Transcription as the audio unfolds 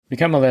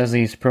Become a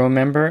Leslie's Pro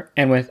member,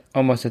 and with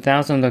almost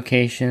 1,000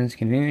 locations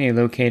conveniently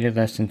located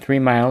less than 3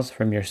 miles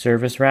from your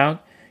service route,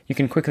 you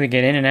can quickly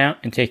get in and out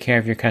and take care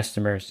of your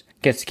customers.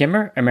 Get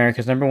Skimmer,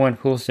 America's #1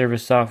 pool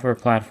service software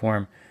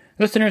platform.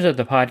 Listeners of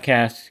the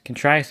podcast can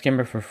try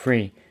Skimmer for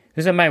free.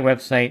 Visit my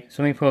website,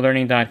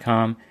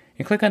 swimmingpoollearning.com,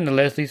 and click on the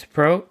Leslie's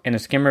Pro and the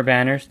Skimmer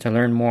banners to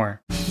learn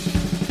more. The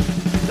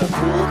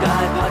Pool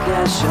Guy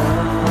Podcast Show.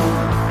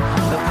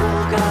 The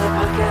Pool Guy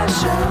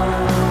Podcast Show.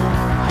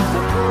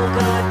 The Pool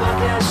Guy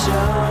Podcast Show.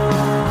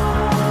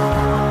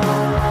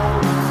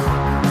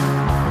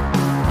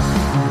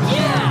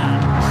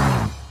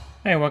 Yeah!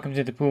 Hi, welcome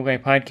to the Pool Guy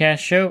Podcast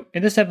Show.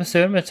 In this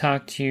episode, I'm going to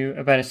talk to you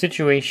about a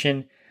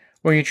situation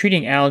where you're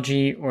treating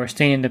algae or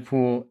stain in the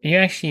pool, and you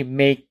actually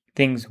make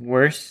things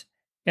worse.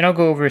 And I'll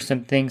go over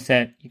some things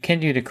that you can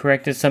do to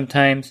correct it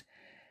sometimes.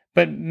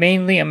 But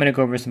mainly, I'm going to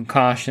go over some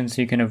cautions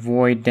so you can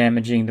avoid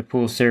damaging the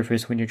pool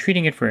surface when you're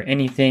treating it for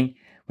anything,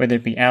 whether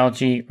it be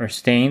algae or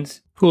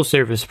stains. Pool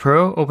Service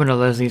Pro. Open a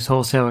Leslie's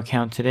wholesale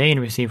account today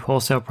and receive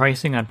wholesale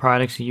pricing on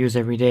products you use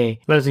every day.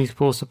 Leslie's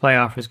Pool Supply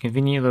offers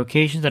convenient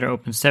locations that are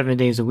open 7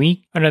 days a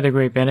week. Another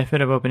great benefit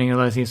of opening a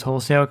Leslie's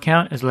wholesale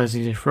account is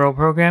Leslie's referral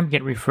program.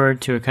 Get referred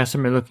to a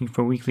customer looking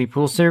for weekly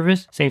pool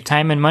service. Save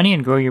time and money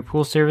and grow your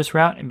pool service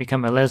route and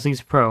become a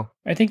Leslie's Pro.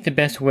 I think the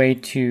best way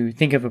to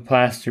think of a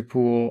plaster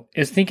pool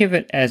is think of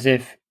it as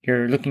if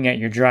you're looking at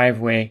your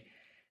driveway.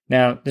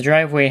 Now, the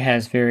driveway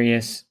has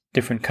various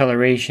different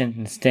colorations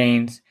and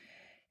stains,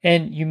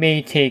 and you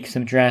may take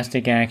some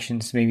drastic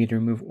actions, maybe to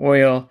remove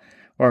oil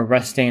or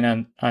rust stain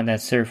on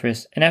that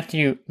surface. And after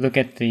you look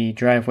at the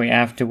driveway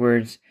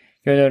afterwards,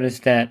 you'll notice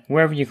that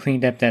wherever you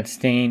cleaned up that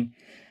stain,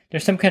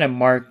 there's some kind of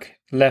mark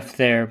left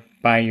there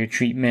by your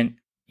treatment.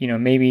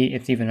 Maybe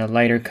it's even a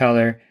lighter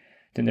color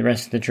than the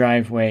rest of the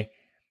driveway.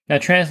 Now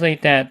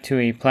translate that to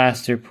a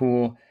plaster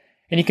pool,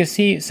 and you can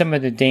see some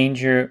of the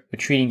danger with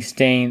treating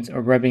stains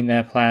or rubbing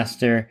that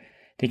plaster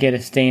to get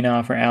a stain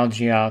off or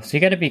algae off. So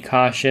you got to be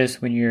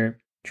cautious when you're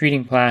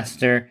treating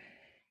plaster,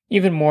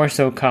 even more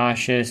so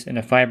cautious in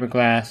a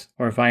fiberglass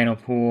or vinyl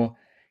pool.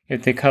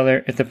 If the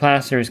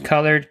plaster is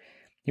colored,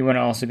 you want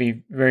to also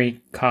be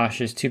very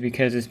cautious too,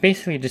 because it's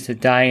basically just a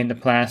dye in the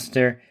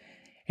plaster,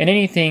 and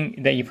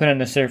anything that you put on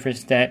the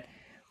surface that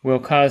will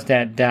cause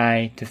that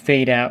dye to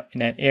fade out in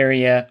that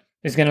area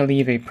is going to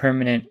leave a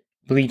permanent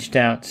bleached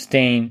out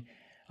stain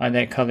on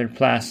that colored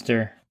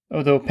plaster.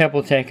 Although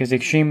PebbleTec is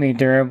extremely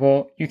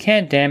durable, you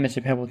can damage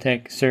the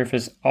PebbleTec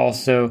surface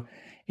also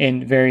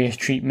in various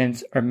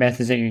treatments or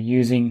methods that you're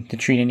using to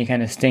treat any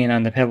kind of stain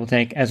on the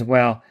PebbleTec as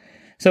well.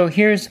 So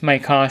here's my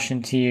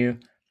caution to you.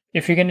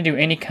 If you're going to do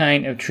any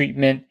kind of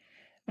treatment,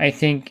 I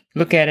think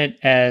look at it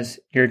as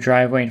your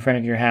driveway in front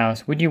of your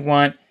house. Would you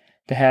want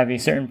to have a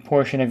certain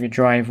portion of your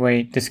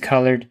driveway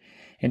discolored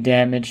and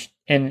damaged?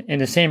 And in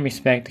the same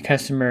respect, the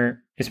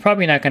customer is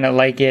probably not going to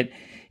like it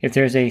if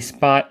there's a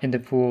spot in the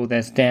pool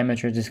that's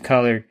damaged or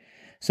discolored.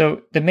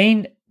 So the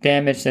main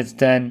damage that's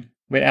done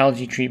with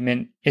algae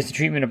treatment is the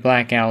treatment of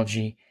black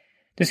algae.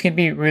 This can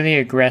be really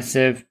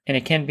aggressive and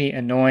it can be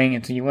annoying,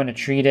 and so you want to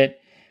treat it.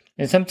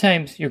 And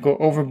sometimes you'll go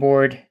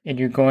overboard and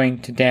you're going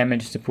to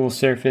damage the pool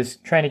surface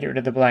trying to get rid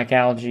of the black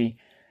algae.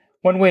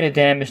 One way to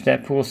damage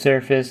that pool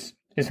surface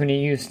is when you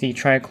use the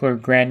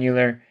trichlor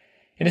granular,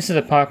 and this is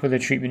a popular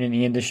treatment in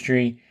the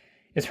industry.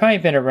 It's probably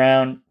been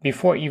around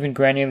before even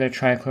granular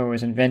trichlor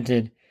was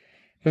invented.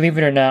 Believe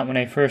it or not, when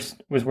I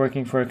first was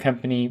working for a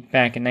company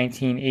back in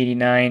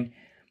 1989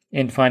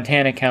 in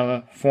Fontana,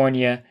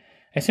 California,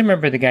 I still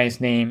remember the guy's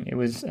name. It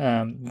was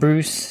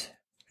Bruce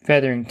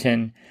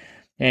Featherington,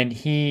 and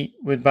he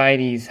would buy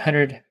these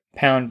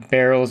 100-pound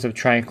barrels of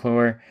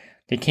trichlor.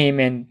 They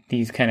came in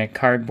these kind of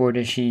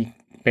cardboardishy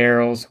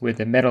barrels with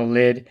a metal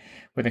lid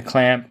with a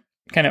clamp,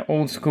 kind of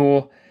old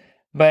school.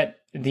 But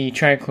the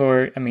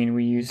trichlor,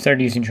 we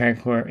started using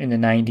trichlor in the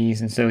 90s,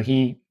 and so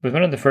he was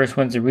one of the first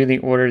ones to really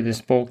order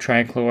this bulk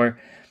trichlor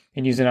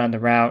and use it on the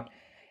route.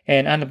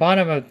 And on the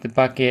bottom of the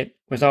bucket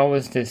was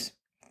always this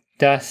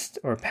dust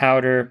or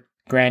powder,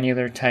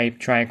 granular type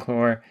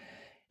trichlor.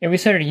 And we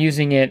started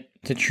using it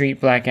to treat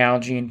black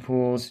algae in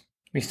pools.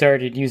 We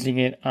started using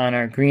it on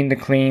our Green to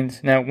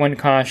Cleans. Now, one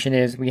caution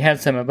is we had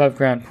some above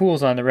ground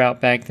pools on the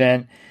route back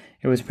then.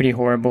 It was pretty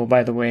horrible,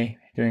 by the way,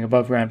 doing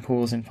above ground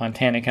pools in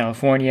Fontana,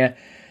 California.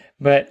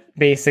 But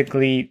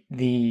basically,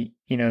 the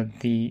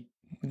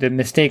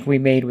mistake we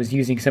made was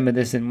using some of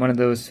this in one of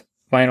those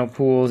vinyl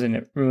pools, and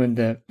it ruined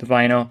the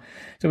vinyl.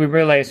 So we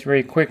realized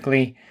very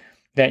quickly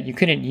that you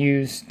couldn't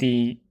use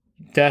the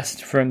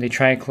dust from the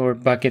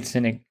trichlor buckets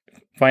in a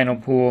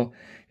vinyl pool.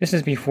 This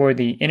is before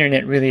the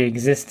internet really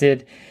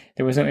existed.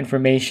 There was no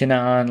information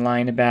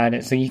online about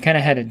it, so you kind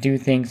of had to do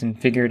things and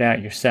figure it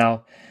out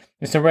yourself.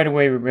 And so right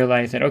away we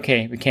realized that,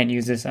 okay, we can't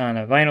use this on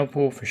a vinyl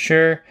pool for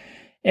sure.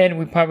 And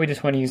we probably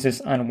just want to use this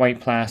on white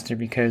plaster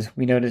because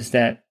we noticed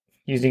that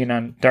using it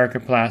on darker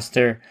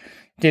plaster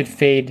did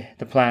fade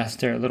the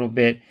plaster a little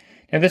bit.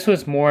 Now this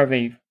was more of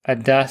a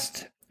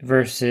dust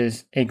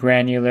versus a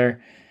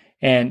granular,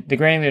 and the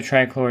granular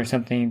trichlor is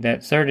something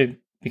that started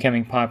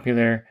becoming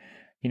popular,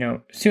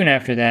 soon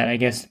after that, I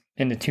guess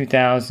in the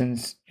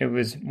 2000s. It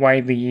was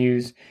widely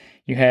used.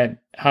 You had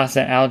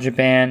Hasa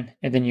Aljaban,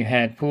 and then you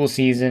had Pool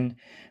Season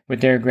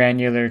with their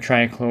granular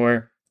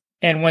trichlor.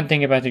 And one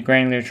thing about the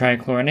granular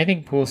trichlor, and I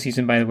think Pool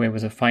Season, by the way,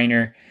 was a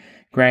finer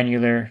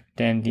granular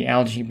than the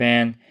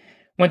Algaban.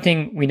 One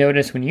thing we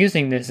noticed when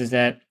using this is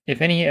that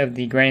if any of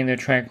the granular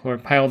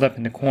trichlor piled up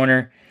in the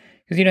corner,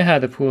 because you know how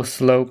the pool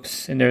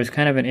slopes and there's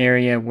kind of an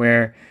area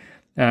where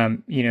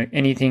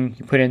anything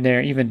you put in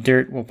there, even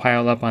dirt will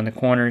pile up on the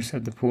corners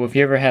of the pool. If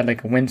you ever had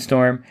like a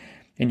windstorm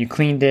and you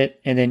cleaned it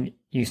and then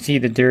you see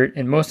the dirt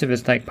and most of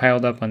it's like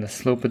piled up on the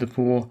slope of the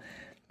pool,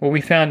 well,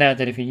 we found out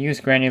that if you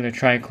use granular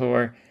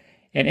trichlor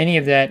and any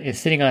of that is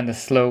sitting on the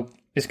slope,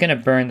 it's going to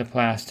burn the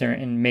plaster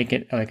and make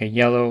it like a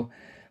yellow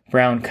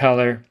brown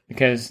color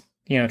because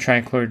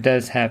trichlor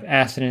does have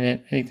acid in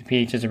it. I think the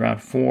pH is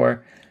around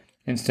 4,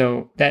 and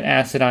so that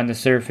acid on the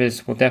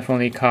surface will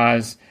definitely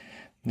cause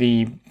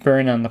the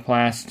burn on the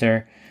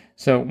plaster.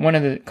 So one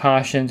of the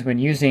cautions when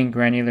using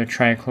granular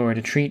trichlor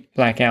to treat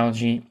black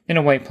algae in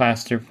a white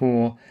plaster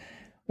pool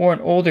or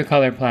an older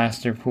color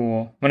plaster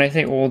pool, when I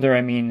say older,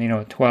 I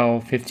mean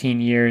 12,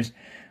 15 years,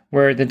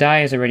 where the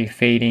dye is already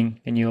fading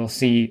and you'll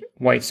see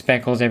white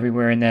speckles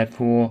everywhere in that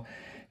pool,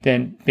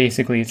 then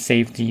basically it's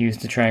safe to use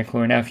the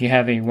trichlor. Now if you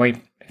have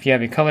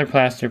a color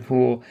plaster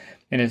pool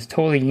and it's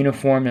totally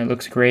uniform and it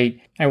looks great,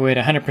 I would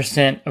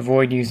 100%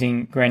 avoid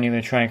using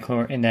granular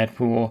trichlor in that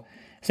pool.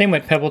 Same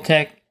with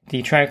PebbleTec.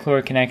 The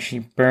trichlor can actually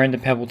burn the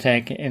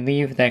PebbleTec and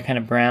leave that kind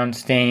of brown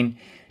stain.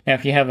 Now,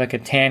 if you have like a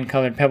tan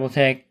colored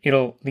PebbleTec,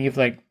 it'll leave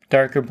like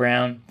darker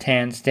brown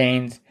tan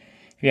stains.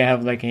 If you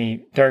have like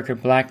a darker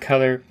black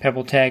color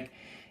PebbleTec,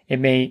 it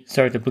may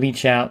start to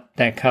bleach out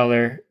that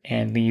color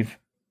and leave,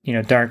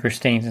 darker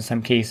stains in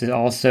some cases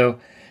also.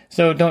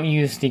 So don't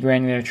use the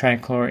granular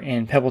trichlor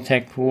in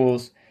PebbleTec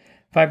pools,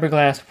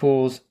 fiberglass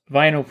pools,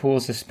 vinyl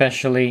pools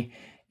especially,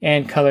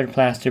 and colored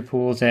plaster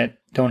pools that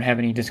don't have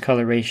any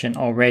discoloration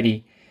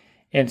already.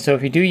 And so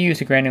if you do use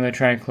a granular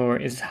trichlor,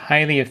 it's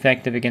highly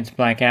effective against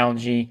black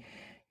algae.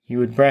 You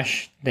would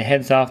brush the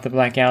heads off the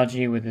black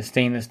algae with a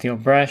stainless steel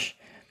brush,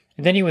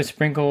 and then you would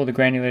sprinkle the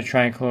granular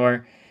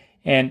trichlor.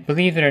 And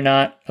believe it or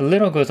not, a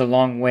little goes a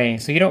long way.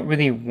 So you don't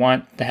really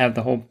want to have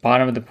the whole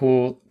bottom of the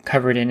pool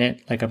covered in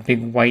it like a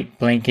big white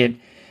blanket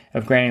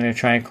of granular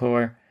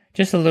trichlor.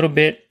 Just a little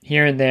bit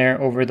here and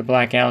there over the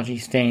black algae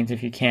stains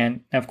if you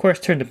can. Now, of course,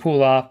 turn the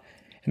pool off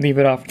and leave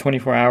it off for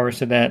 24 hours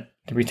so that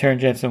the return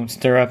jets don't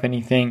stir up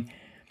anything.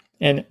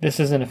 And this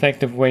is an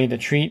effective way to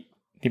treat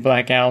the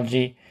black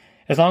algae,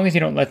 as long as you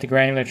don't let the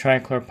granular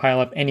trichlor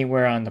pile up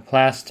anywhere on the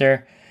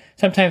plaster.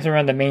 Sometimes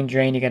around the main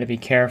drain you got to be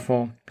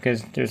careful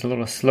because there's a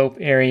little slope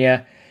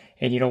area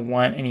and you don't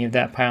want any of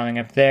that piling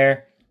up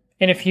there.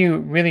 And if you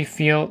really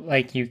feel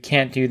like you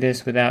can't do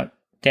this without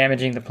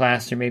damaging the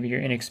plaster, maybe you're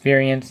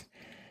inexperienced,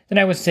 then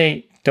I would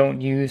say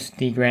don't use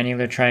the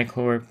granular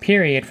trichlor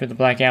period for the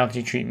black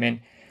algae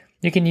treatment.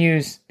 You can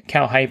use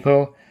Cal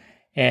Hypo,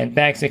 and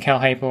bags of Cal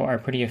Hypo are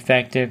pretty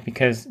effective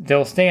because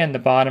they'll stay on the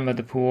bottom of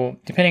the pool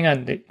depending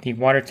on the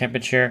water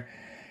temperature.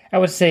 I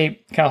would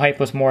say Cal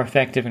Hypo is more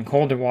effective in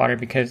colder water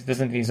because it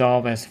doesn't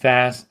dissolve as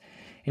fast,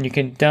 and you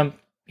can dump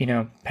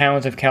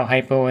pounds of Cal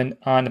Hypo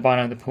on the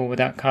bottom of the pool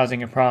without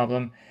causing a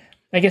problem.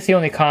 I guess the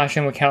only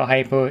caution with Cal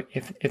Hypo,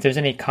 if there's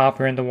any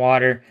copper in the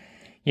water,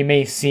 you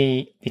may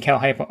see the Cal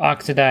Hypo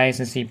oxidize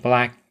and see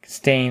black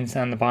stains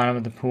on the bottom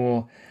of the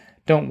pool.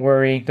 Don't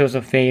worry, those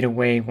will fade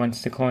away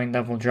once the chlorine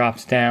level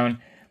drops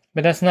down,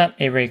 but that's not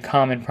a very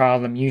common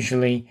problem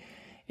usually,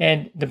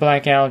 and the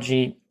black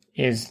algae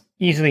is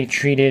easily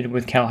treated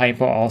with Cal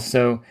Hypo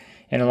also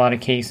in a lot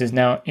of cases.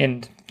 Now,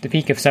 in the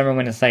peak of summer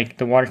when it's like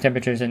the water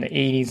temperatures in the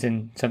 80s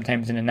and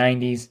sometimes in the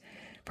 90s,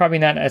 probably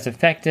not as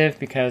effective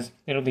because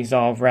it'll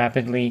dissolve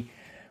rapidly.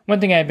 One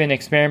thing I've been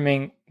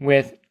experimenting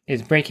with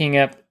is breaking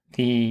up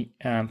the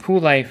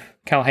Pool Life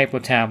Cal Hypo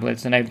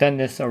tablets, and I've done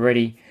this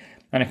already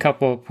on a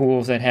couple of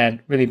pools that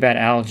had really bad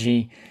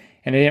algae,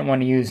 and I didn't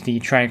want to use the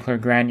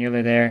trichlor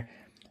granular there.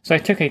 So I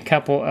took a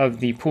couple of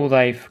the Pool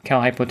Life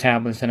Cal Hypo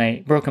tablets and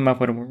I broke them up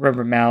with a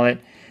rubber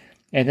mallet,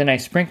 and then I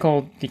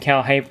sprinkled the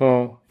Cal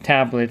Hypo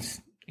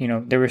tablets.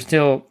 They were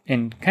still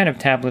in kind of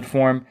tablet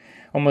form,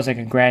 almost like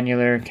a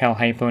granular Cal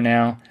Hypo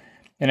now,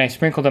 and I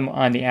sprinkled them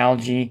on the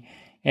algae,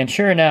 and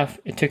sure enough,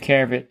 it took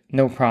care of it,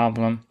 no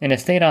problem. And it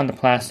stayed on the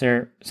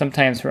plaster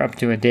sometimes for up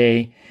to a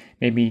day,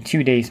 maybe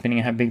 2 days, depending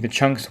on how big the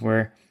chunks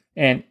were.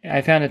 And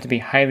I found it to be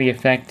highly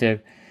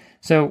effective.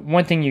 So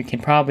one thing you can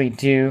probably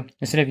do,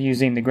 instead of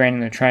using the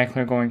granular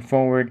trichlor going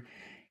forward,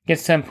 get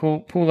some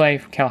Pool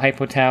Life Cal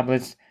Hypo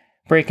tablets,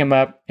 break them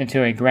up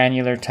into a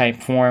granular type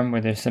form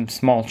where there's some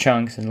small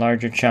chunks and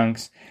larger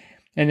chunks,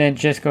 and then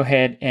just go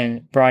ahead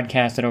and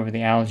broadcast it over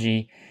the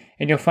algae.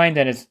 And you'll find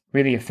that it's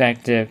really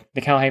effective.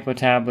 The Cal Hypo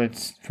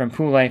tablets from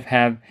Pool Life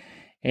have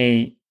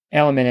a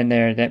element in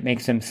there that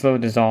makes them slow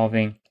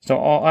dissolving. So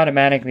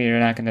automatically they're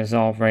not going to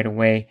dissolve right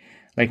away,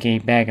 like a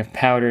bag of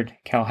powdered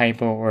Cal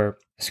Hypo or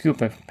a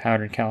scoop of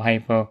powdered Cal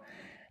Hypo.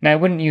 Now, I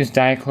wouldn't use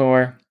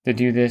dichlor to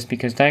do this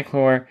because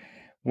dichlor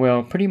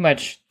will pretty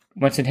much,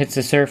 once it hits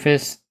the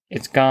surface,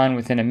 it's gone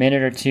within a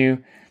minute or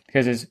two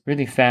because it's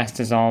really fast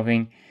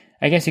dissolving.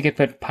 I guess you could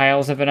put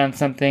piles of it on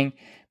something,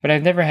 but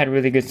I've never had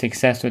really good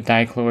success with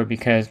dichlor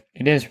because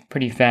it is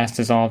pretty fast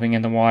dissolving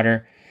in the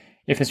water.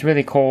 If it's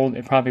really cold,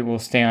 it probably will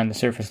stay on the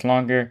surface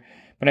longer,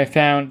 but I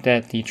found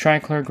that the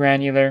trichlor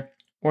granular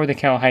or the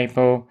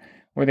Cal-Hypo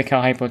or the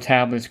Cal-Hypo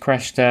tablets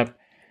crushed up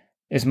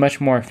is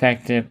much more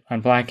effective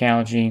on black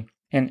algae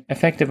and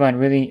effective on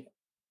really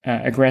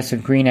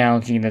aggressive green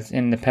algae that's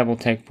in the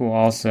PebbleTech pool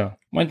also.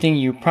 One thing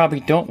you probably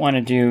don't want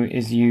to do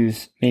is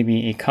use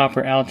maybe a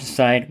copper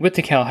algicide with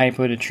the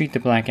Cal-Hypo to treat the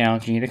black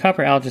algae. The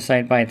copper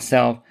algicide by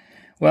itself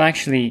will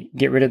actually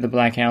get rid of the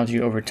black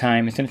algae over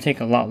time. It's going to take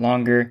a lot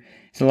longer.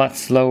 It's a lot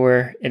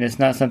slower, and it's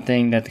not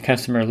something that the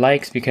customer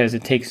likes because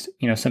it takes,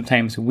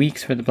 sometimes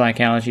weeks for the black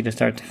algae to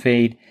start to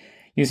fade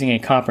using a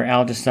copper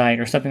algicide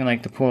or something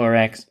like the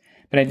PolarX.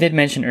 But I did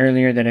mention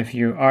earlier that if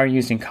you are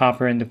using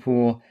copper in the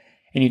pool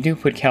and you do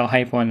put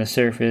Cal-Hypo on the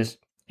surface,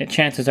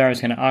 chances are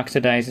it's going to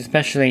oxidize,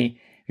 especially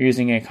if you're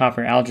using a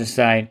copper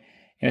algicide,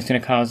 and it's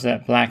going to cause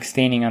that black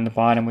staining on the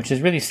bottom, which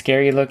is really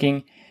scary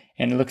looking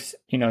and it looks,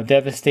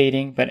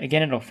 devastating, but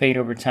again, it'll fade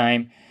over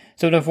time.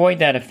 So to avoid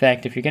that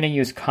effect, if you're going to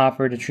use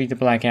copper to treat the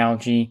black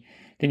algae,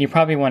 then you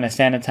probably want to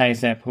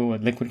sanitize that pool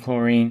with liquid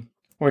chlorine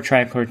or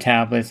trichlor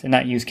tablets and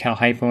not use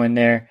Cal-Hypo in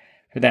there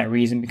for that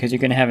reason, because you're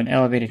going to have an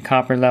elevated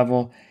copper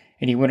level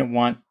and you wouldn't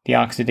want the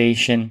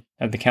oxidation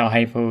of the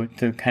Cal-Hypo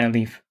to kind of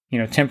leave,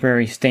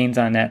 temporary stains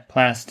on that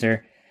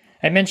plaster.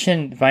 I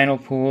mentioned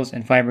vinyl pools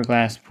and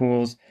fiberglass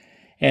pools,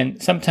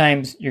 and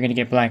sometimes you're going to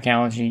get black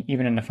algae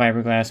even in a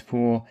fiberglass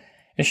pool.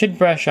 It should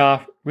brush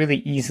off really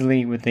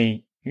easily with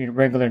a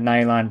regular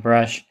nylon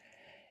brush,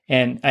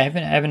 and I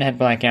haven't had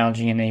black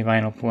algae in a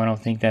vinyl pool. I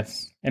don't think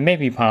it may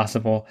be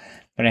possible,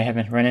 but I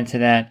haven't run into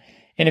that.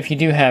 And if you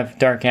do have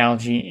dark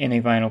algae in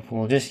a vinyl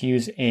pool, just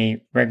use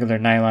a regular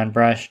nylon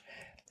brush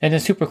and then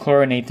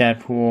superchlorinate that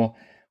pool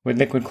with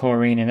liquid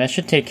chlorine, and that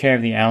should take care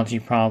of the algae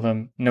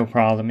problem, no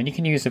problem. And you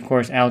can use, of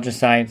course,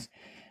 algicides.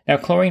 Now,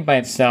 chlorine by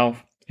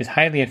itself is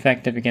highly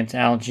effective against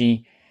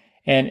algae,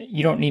 and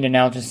you don't need an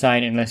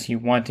algicide unless you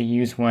want to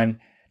use one.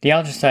 The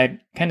algicide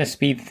kind of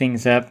speeds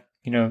things up,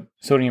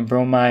 sodium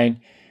bromide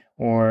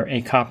or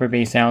a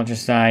copper-based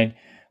algicide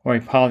or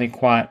a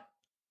polyquat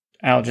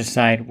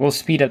algicide will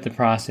speed up the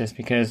process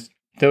because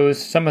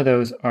some of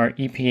those are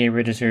EPA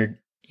registered,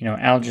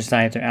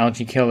 algicides or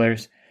algae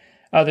killers.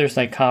 Others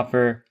like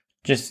copper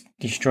just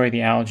destroy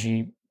the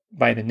algae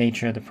by the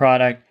nature of the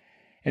product.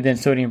 And then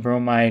sodium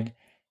bromide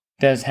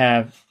does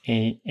have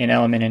an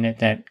element in it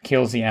that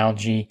kills the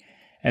algae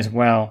as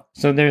well.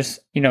 So there's,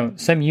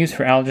 some use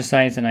for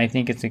algicides, and I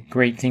think it's a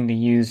great thing to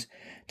use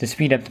to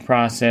speed up the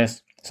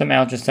process. Some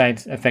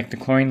algicides affect the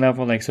chlorine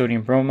level like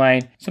sodium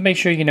bromide. So make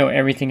sure you know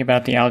everything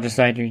about the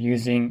algicide you're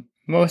using.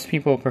 Most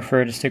people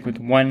prefer to stick with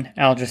one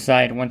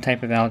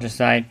type of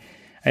algicide.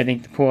 I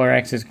think the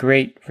PolarX is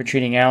great for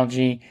treating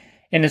algae.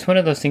 And it's one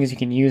of those things you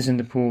can use in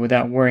the pool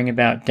without worrying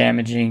about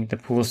damaging the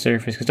pool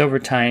surface, because over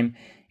time,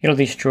 it'll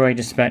destroy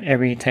just about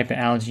every type of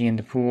algae in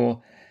the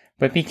pool.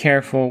 But be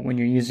careful when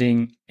you're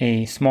using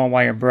a small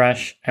wire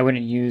brush. I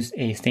wouldn't use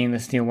a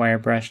stainless steel wire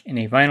brush in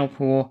a vinyl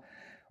pool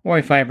or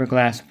a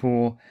fiberglass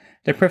pool.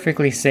 They're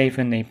perfectly safe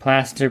in a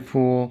plaster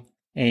pool,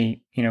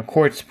 a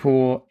quartz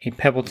pool, a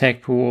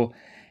PebbleTech pool,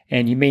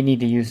 and you may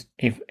need to use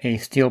a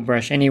steel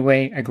brush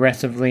anyway,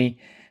 aggressively,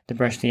 to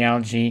brush the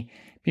algae.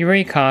 Be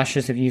very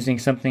cautious of using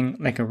something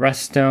like a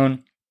rust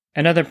stone.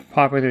 Another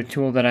popular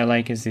tool that I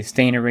like is the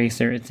stain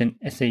eraser.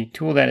 It's a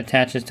tool that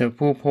attaches to a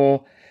pool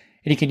pole,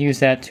 and you can use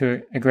that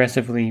to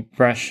aggressively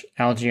brush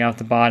algae off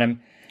the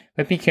bottom.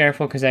 But be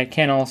careful because that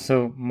can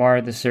also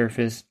mar the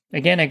surface.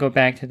 Again, I go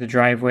back to the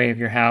driveway of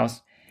your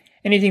house.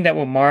 Anything that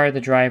will mar the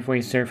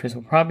driveway surface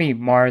will probably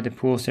mar the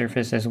pool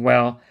surface as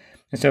well.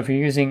 And so if you're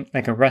using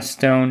like a rust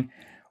stone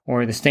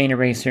or the stain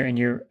eraser and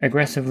you're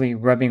aggressively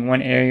rubbing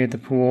one area of the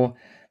pool,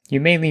 you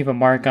may leave a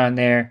mark on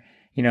there,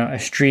 a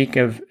streak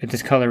of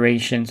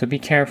discoloration. So be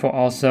careful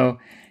also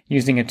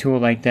using a tool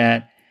like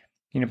that.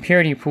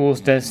 Purity Pools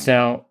does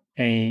sell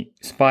a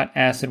spot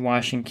acid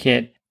washing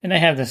kit, and I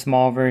have the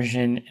small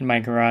version in my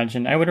garage,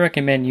 and I would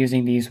recommend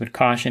using these with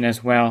caution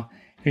as well.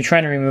 If you're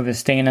trying to remove a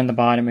stain on the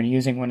bottom and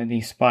using one of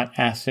these spot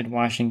acid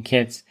washing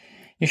kits,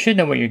 you should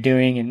know what you're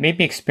doing and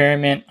maybe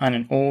experiment on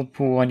an old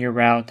pool on your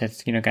route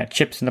that's got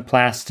chips in the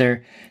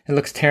plaster. It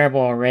looks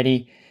terrible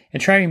already.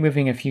 And try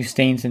removing a few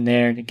stains in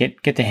there to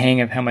get the hang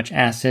of how much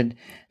acid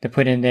to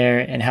put in there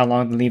and how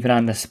long to leave it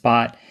on the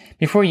spot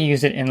before you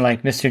use it in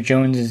like Mr.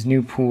 Jones's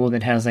new pool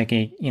that has like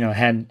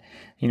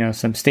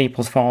some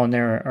staples fall in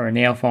there or a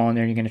nail fall in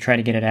there. You're going to try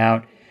to get it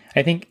out.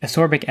 I think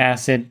ascorbic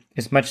acid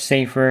is much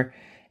safer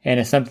and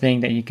it's something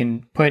that you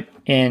can put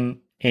in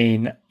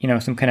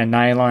some kind of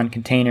nylon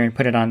container and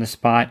put it on the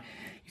spot.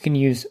 You can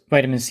use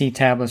vitamin C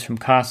tablets from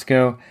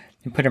Costco.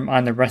 You put them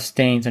on the rust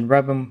stains and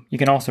rub them. You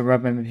can also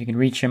rub them if you can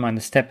reach them on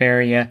the step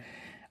area.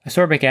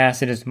 Ascorbic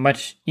acid is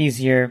much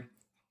easier,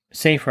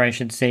 safer I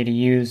should say, to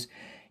use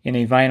in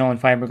a vinyl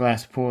and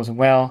fiberglass pool as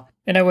well.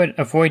 And I would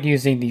avoid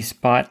using the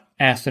spot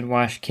acid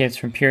wash kits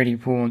from Purity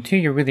Pool until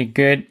you're really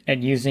good at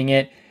using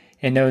it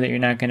and know that you're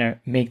not going to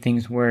make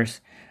things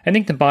worse. I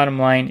think the bottom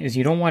line is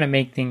you don't want to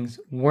make things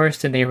worse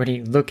than they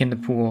already look in the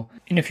pool.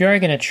 And if you are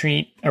going to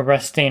treat a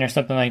rust stain or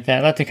something like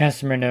that, let the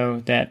customer know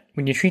that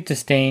when you treat the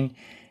stain,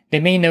 they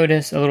may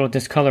notice a little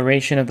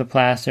discoloration of the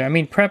plaster. I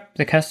mean, prep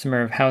the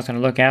customer of how it's going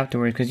to look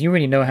afterwards, because you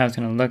already know how it's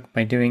going to look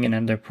by doing it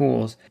in their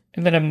pools.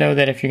 And let them know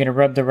that if you're going to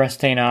rub the rust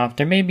stain off,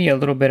 there may be a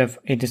little bit of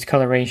a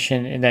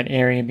discoloration in that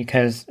area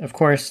because, of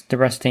course, the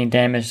rust stain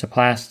damaged the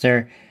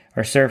plaster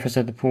or surface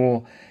of the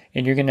pool,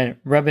 and you're going to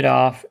rub it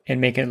off and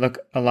make it look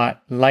a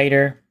lot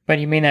lighter, but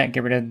you may not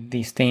get rid of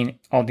the stain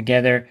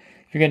altogether.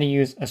 If you're going to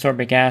use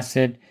ascorbic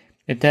acid,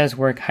 it does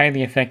work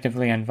highly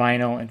effectively on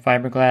vinyl and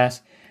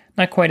fiberglass.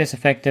 Not quite as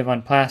effective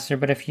on plaster,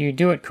 but if you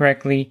do it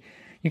correctly,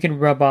 you can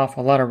rub off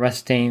a lot of rust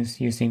stains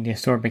using the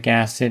ascorbic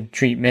acid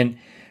treatment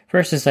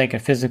versus like a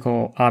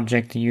physical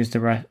object to use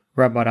to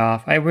rub it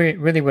off. I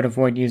really would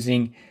avoid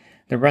using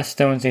the rust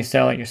stones they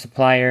sell at your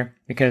supplier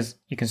because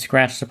you can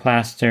scratch the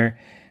plaster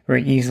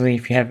very easily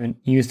if you haven't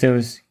used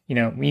those.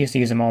 We used to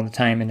use them all the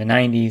time in the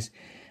 90s,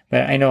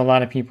 but I know a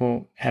lot of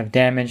people have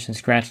damaged and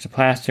scratched the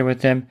plaster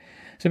with them.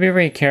 So be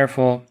very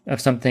careful of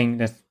something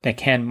that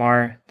can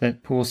mar the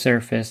pool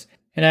surface.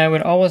 And I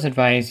would always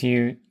advise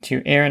you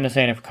to err on the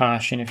side of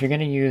caution. If you're going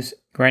to use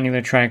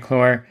granular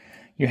trichlor,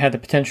 you have the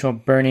potential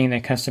of burning the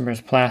customer's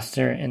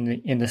plaster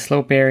in the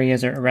slope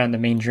areas or around the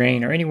main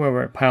drain or anywhere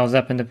where it piles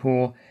up in the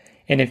pool.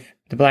 And if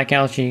the black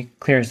algae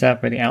clears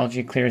up or the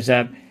algae clears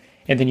up,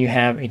 and then you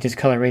have a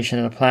discoloration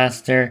of the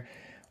plaster,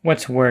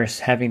 what's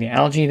worse, having the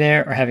algae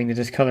there or having the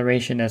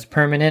discoloration as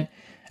permanent?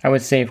 I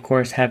would say, of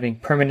course, having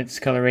permanent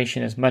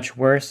discoloration is much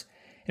worse.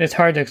 And it's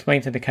hard to explain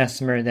to the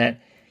customer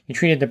that you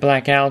treated the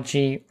black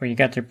algae or you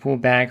got their pool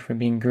back from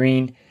being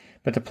green,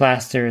 but the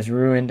plaster is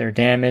ruined or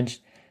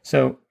damaged.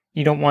 So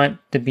you don't want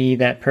to be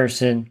that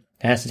person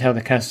that has to tell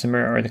the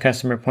customer, or the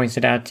customer points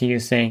it out to you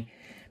saying,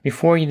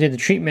 before you did the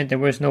treatment, there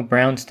was no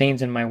brown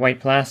stains in my white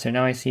plaster.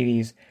 Now I see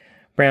these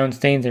brown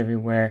stains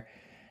everywhere.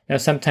 Now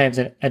sometimes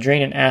a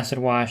drain and acid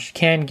wash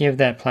can give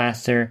that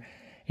plaster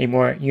a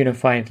more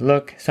unified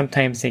look.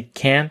 Sometimes it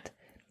can't.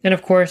 And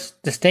of course,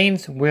 the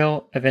stains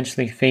will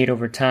eventually fade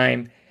over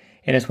time.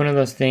 And it's one of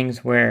those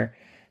things where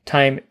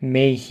time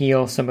may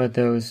heal some of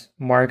those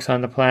marks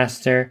on the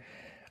plaster.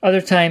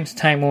 Other times,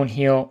 time won't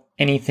heal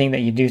anything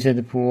that you do to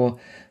the pool.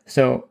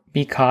 So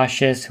be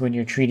cautious when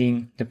you're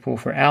treating the pool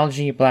for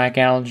algae, black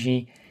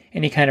algae,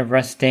 any kind of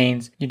rust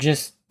stains. You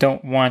just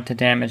don't want to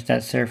damage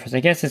that surface. I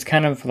guess it's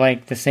kind of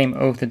like the same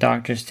oath the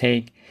doctors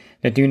take,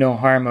 the do no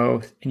harm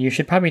oath. And you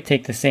should probably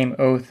take the same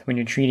oath when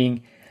you're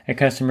treating a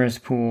customer's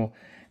pool.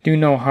 Do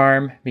no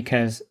harm,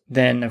 because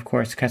then, of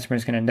course, the customer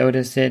is going to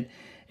notice it.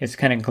 It's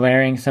kind of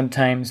glaring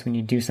sometimes when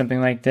you do something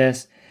like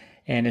this,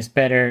 and it's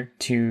better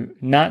to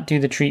not do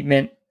the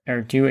treatment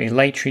or do a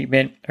light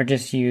treatment or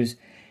just use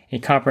a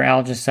copper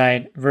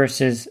algicide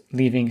versus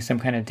leaving some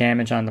kind of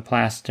damage on the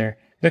plaster.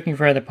 Looking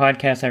for other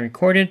podcasts I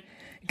recorded,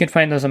 you can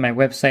find those on my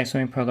website,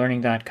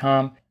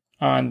 swimmingprolearning.com.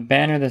 On the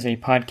banner, there's a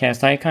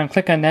podcast icon.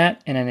 Click on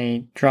that, and then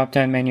a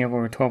drop-down menu of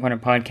over 1,200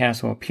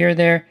 podcasts will appear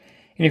there.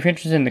 And if you're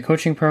interested in the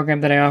coaching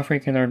program that I offer, you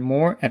can learn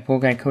more at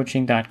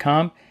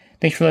poolguycoaching.com.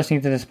 Thanks for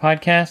listening to this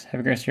podcast.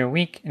 Have a great rest of your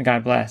week, and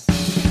God bless.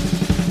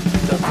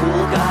 The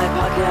Pool Guy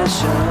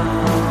Podcast Show.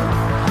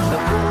 The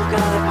Pool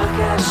Guy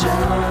Podcast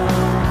Show.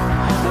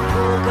 The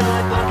Pool Guy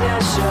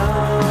Podcast Show.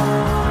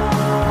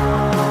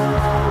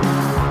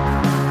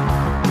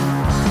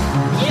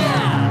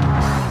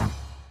 Yeah!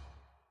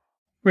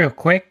 Real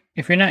quick,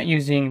 if you're not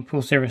using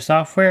pool service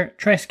software,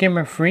 try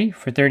Skimmer free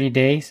for 30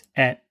 days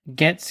at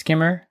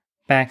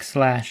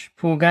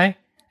getskimmer.com/poolguy.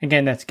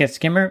 Again, that's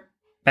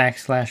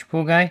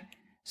getskimmer.com/poolguy.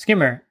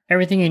 Skimmer,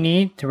 everything you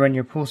need to run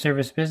your pool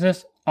service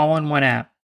business all in one app.